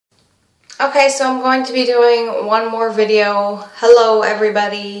Okay, so I'm going to be doing one more video. Hello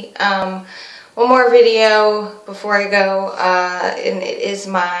everybody. One more video before I go, and it is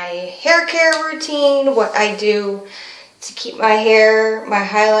my hair care routine, what I do to keep my hair, my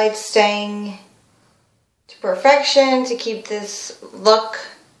highlights staying to perfection, to keep this look,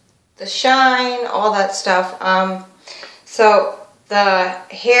 the shine, all that stuff. So the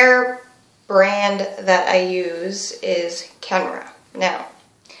hair brand that I use is Kenra. Now,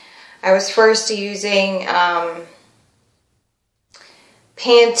 I was first using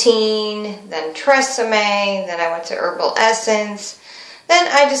Pantene, then Tresemme, then I went to Herbal Essence, then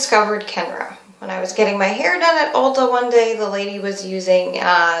I discovered Kenra. When I was getting my hair done at Ulta one day, the lady was using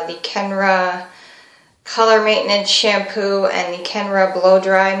the Kenra Color Maintenance Shampoo and the Kenra Blow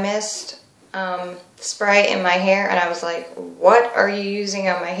Dry Mist spray in my hair, and I was like, what are you using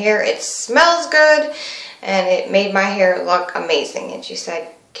on my hair? It smells good, and it made my hair look amazing. And she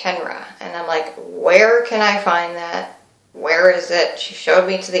said, Kenra. And I'm like, where can I find that? Where is it? She showed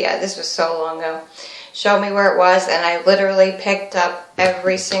me to the, this was so long ago, showed me where it was, and I literally picked up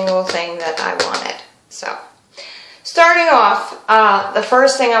every single thing that I wanted. So, starting off, the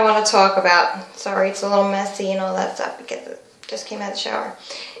first thing I want to talk about, sorry it's a little messy and all that stuff because it just came out of the shower,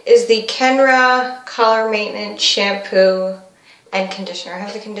 is the Kenra Color Maintenance Shampoo and Conditioner. I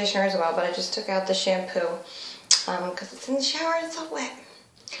have the conditioner as well, but I just took out the shampoo because it's in the shower and it's all wet.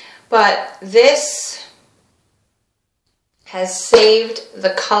 But this has saved the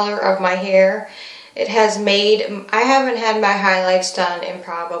color of my hair. It has made, I haven't had my highlights done in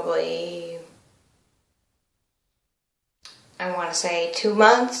probably, I want to say 2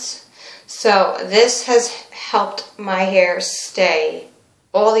 months. So this has helped my hair stay,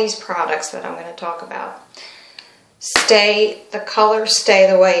 all these products that I'm going to talk about, stay, the color stay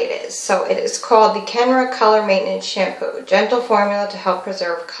the way it is. So it is called the Kenra Color Maintenance Shampoo, gentle formula to help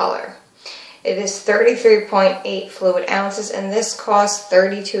preserve color. It is 33.8 fluid ounces, and this costs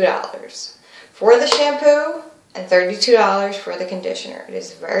 $32 for the shampoo and $32 for the conditioner. It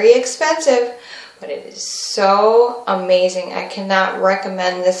is very expensive, but it is so amazing. I cannot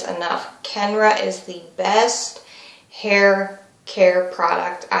recommend this enough. Kenra is the best hair care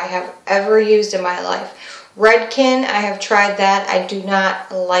product I have ever used in my life. Redken, I have tried that. I do not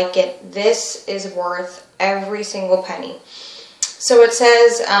like it. This is worth every single penny. So it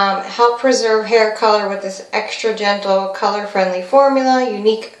says, help preserve hair color with this extra gentle, color-friendly formula.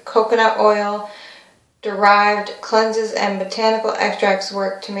 Unique coconut oil derived cleanses and botanical extracts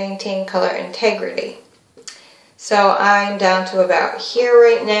work to maintain color integrity. So I'm down to about here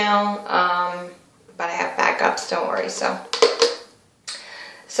right now, but I have backups, don't worry. So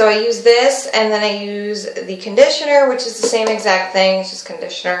I use this, and then I use the conditioner, which is the same exact thing, it's just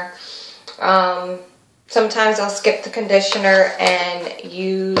conditioner. Sometimes I'll skip the conditioner and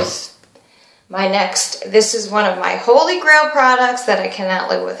use my next, this is one of my holy grail products that I cannot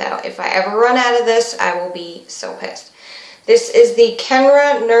live without. If I ever run out of this, I will be so pissed. This is the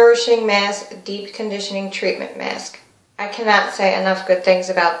Kenra Nourishing Mask Deep Conditioning Treatment Mask. I cannot say enough good things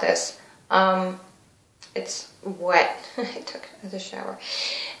about this. It's wet. I took it out of the shower.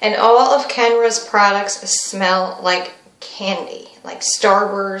 And all of Kenra's products smell like candy, like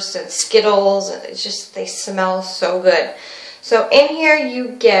Starburst and Skittles, and it's just, they smell so good. So in here you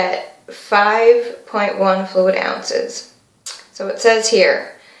get 5.1 fluid ounces. So it says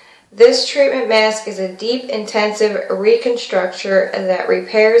here, this treatment mask is a deep, intensive reconstructor that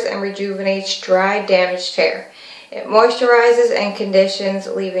repairs and rejuvenates dry, damaged hair. It moisturizes and conditions,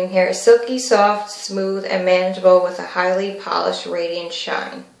 leaving hair silky, soft, smooth, and manageable with a highly polished, radiant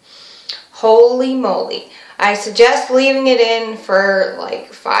shine. Holy moly. I suggest leaving it in for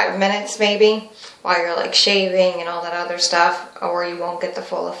like 5 minutes maybe while you're like shaving and all that other stuff, or you won't get the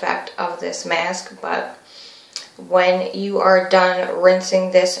full effect of this mask. But when you are done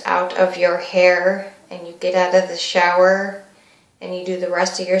rinsing this out of your hair and you get out of the shower and you do the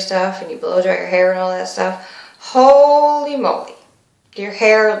rest of your stuff and you blow dry your hair and all that stuff, holy moly, your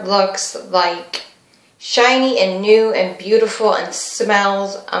hair looks like shiny and new and beautiful and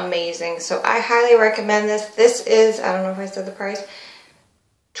smells amazing. So I highly recommend this. This is, I don't know if I said the price,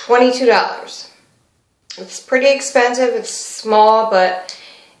 $22. It's pretty expensive. It's small, but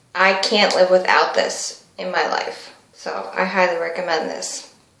I can't live without this in my life. So I highly recommend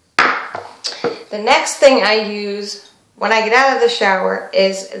this. The next thing I use when I get out of the shower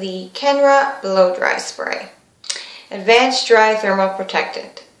is the Kenra Blow Dry Spray. Advanced Dry Thermal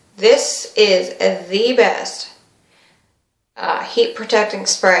Protectant. This is the best heat protecting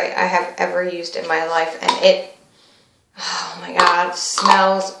spray I have ever used in my life, and Oh my god,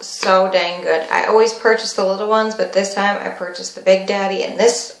 smells so dang good. I always purchase the little ones, but this time I purchased the Big Daddy, and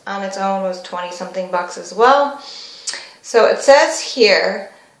this on its own was 20 something bucks as well. So it says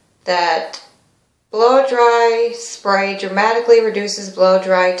here that blow dry spray dramatically reduces blow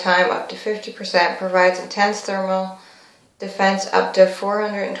dry time up to 50%, provides intense thermal defense up to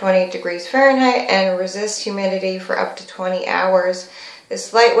 420 degrees Fahrenheit, and resists humidity for up to 20 hours.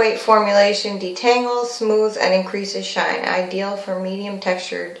 This lightweight formulation detangles, smooths, and increases shine, ideal for medium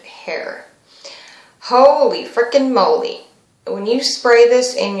textured hair. Holy frickin' moly. When you spray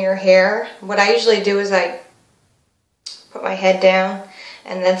this in your hair, what I usually do is I put my head down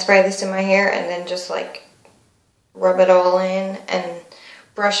and then spray this in my hair and then just like rub it all in and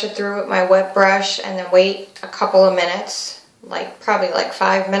brush it through with my wet brush and then wait a couple of minutes, like probably like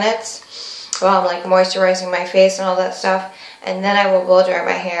 5 minutes while I'm like moisturizing my face and all that stuff. And then I will blow dry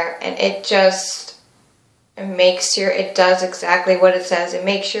my hair, and it just makes it does exactly what it says. It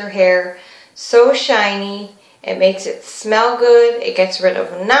makes your hair so shiny. It makes it smell good. It gets rid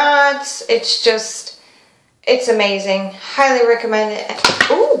of knots. It's amazing. Highly recommend it.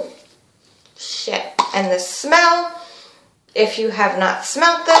 Ooh, shit. And the smell, if you have not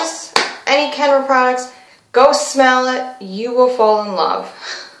smelled this, any Kenra products, go smell it. You will fall in love.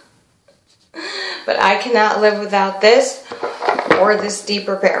 But I cannot live without this or this deep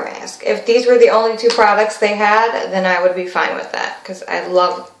repair mask. If these were the only two products they had, then I would be fine with that because I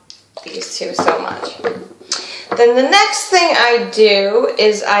love these two so much. Then the next thing I do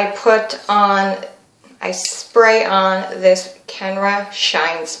is I spray on this Kenra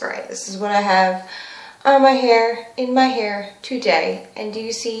Shine Spray. This is what I have on my hair, in my hair today. And do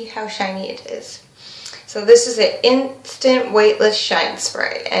you see how shiny it is? So this is an instant weightless shine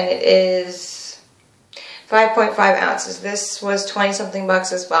spray, and it is 5.5 ounces. This was 20 something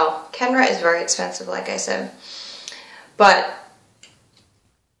bucks as well. Kenra is very expensive, like I said. But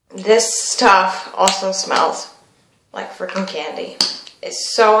this stuff also smells like freaking candy.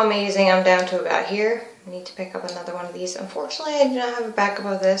 It's so amazing. I'm down to about here. I need to pick up another one of these. Unfortunately, I do not have a backup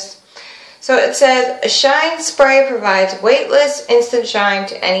of this. So it says, a shine spray provides weightless instant shine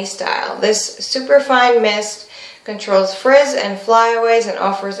to any style. This superfine mist controls frizz and flyaways and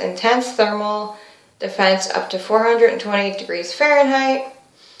offers intense thermal defense up to 420 degrees Fahrenheit.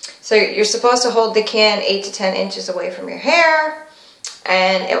 So you're supposed to hold the can 8 to 10 inches away from your hair,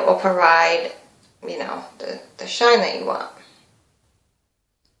 and it will provide, you know, the shine that you want.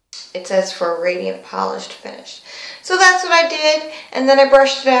 It says for a radiant polished finish. So that's what I did, and then I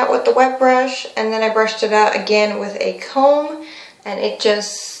brushed it out with the wet brush, and then I brushed it out again with a comb, and it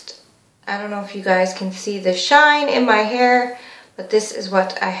just, I don't know if you guys can see the shine in my hair, but this is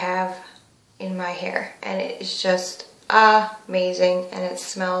what I have in my hair, and it is just amazing, and it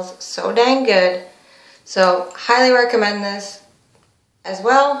smells so dang good. So highly recommend this as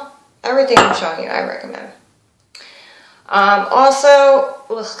well. Everything I'm showing you, I recommend.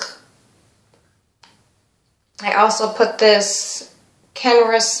 I also put this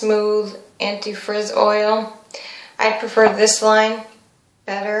Kenra Smooth Anti-Frizz Oil. I prefer this line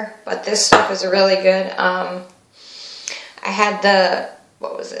better, but this stuff is really good. I had the,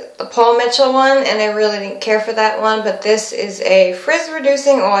 what was it, the Paul Mitchell one, and I really didn't care for that one, but this is a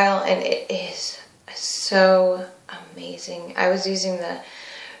frizz-reducing oil, and it is so amazing. I was using the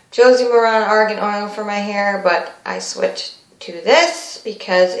Josie Maran Argan Oil for my hair, but I switched to this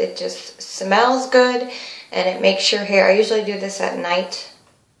because it just smells good. And it makes your hair, I usually do this at night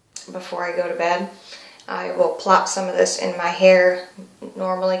before I go to bed. I will plop some of this in my hair,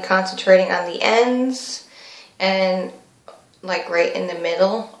 normally concentrating on the ends and like right in the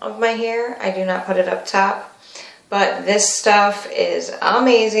middle of my hair. I do not put it up top. But this stuff is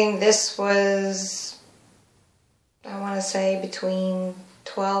amazing. This was, I want to say, between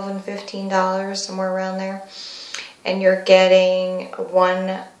 $12 and $15, somewhere around there. And you're getting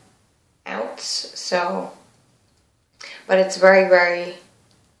 1 ounce, so, but it's very, very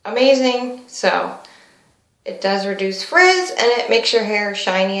amazing. So it does reduce frizz, and it makes your hair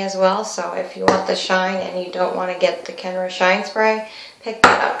shiny as well. So if you want the shine and you don't want to get the Kenra Shine Spray, pick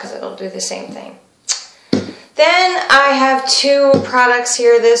that up because it'll do the same thing. Then I have 2 products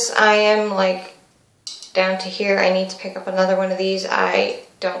here. This, I am like down to here. I need to pick up another one of these. I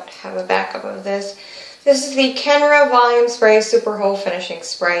don't have a backup of this. This is the Kenra Volume Spray Super Hold Finishing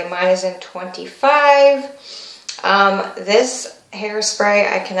Spray. Mine is in 25. This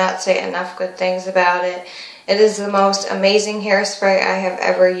hairspray, I cannot say enough good things about it. It is the most amazing hairspray I have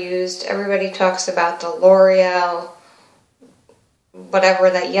ever used. Everybody talks about the L'Oreal, whatever,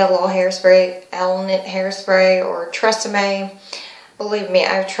 that yellow hairspray, Elle Knit hairspray, or Tresemme. believe me,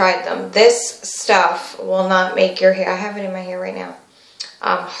 I've tried them. This stuff will not make your hair, I have it in my hair right now,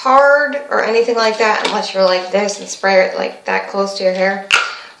 hard or anything like that unless you're like this and spray it like that close to your hair.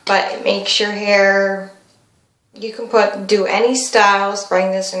 But it makes your hair, you can do any style,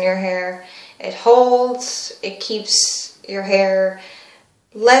 spraying this in your hair. It holds, it keeps your hair,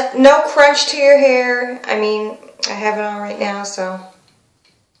 no crunch to your hair. I mean, I have it on right now, so.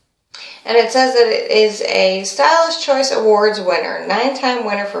 And it says that it is a Stylish Choice Awards winner, 9-time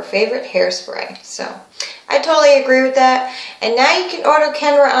winner for favorite hairspray. So I totally agree with that. And now you can order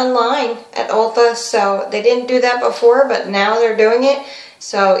Kenra online at Ulta. So they didn't do that before, but now they're doing it.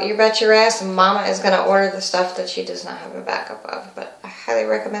 So you bet your ass Mama is going to order the stuff that she does not have a backup of. But I highly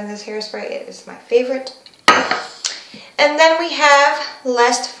recommend this hairspray. It is my favorite. And then we have,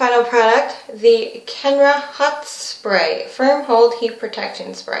 last final product, the Kenra Hot Spray Firm Hold Heat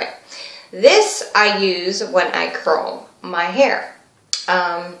Protection Spray. This I use when I curl my hair.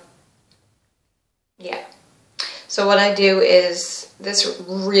 Yeah. So what I do is, this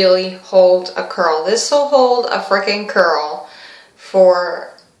really holds a curl. This will hold a freaking curl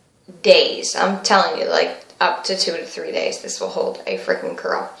for days. I'm telling you, like up to 2 to 3 days, this will hold a freaking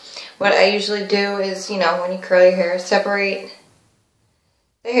curl. What I usually do is, you know, when you curl your hair, separate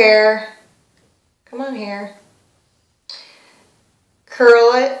the hair. Come on here.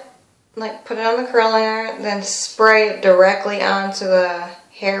 Curl it. Like, put it on the curling iron, then spray it directly onto the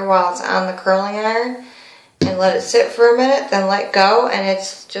hair while it's on the curling iron, and let it sit for a minute, then let go, and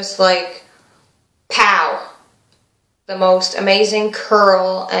it's just like, pow! The most amazing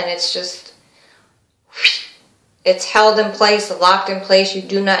curl, and it's just, it's held in place, locked in place. You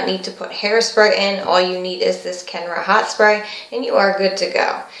do not need to put hairspray in. All you need is this Kenra Hot Spray, and you are good to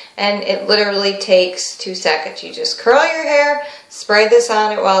go. And it literally takes 2 seconds. You just curl your hair, spray this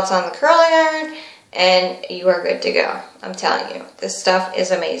on it while it's on the curling iron, and you are good to go. I'm telling you, this stuff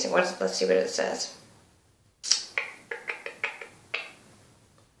is amazing. Let's see what it says.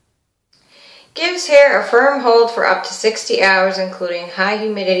 Gives hair a firm hold for up to 60 hours, including high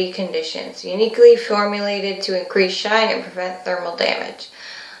humidity conditions. Uniquely formulated to increase shine and prevent thermal damage.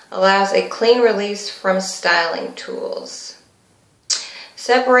 Allows a clean release from styling tools.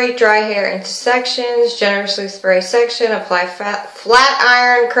 Separate dry hair into sections. Generously spray section. Apply flat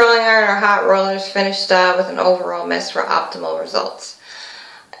iron, curling iron, or hot rollers. Finish style with an overall mist for optimal results.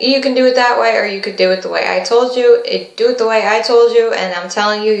 You can do it that way, or you could do it the way I told you. Do it the way I told you, and I'm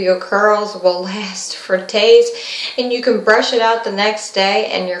telling you, your curls will last for days. And you can brush it out the next day,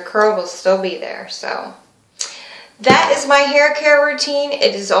 and your curl will still be there. So that is my hair care routine.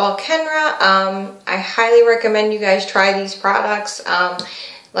 It is all Kenra. I highly recommend you guys try these products.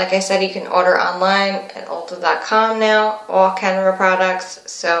 Like I said, you can order online at Ulta.com now, all Kenra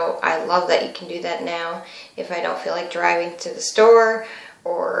products. So I love that you can do that now. If I don't feel like driving to the store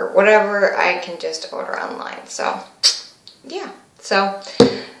or whatever, I can just order online. So yeah, so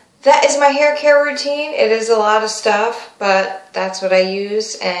that is my hair care routine. It is a lot of stuff, but that's what I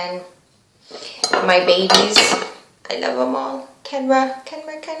use. And my babies, I love them all. Kenra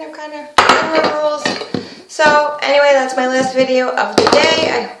rules. So anyway, that's my last video of the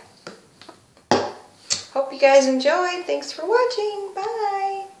day. I hope you guys enjoyed. Thanks for watching. Bye.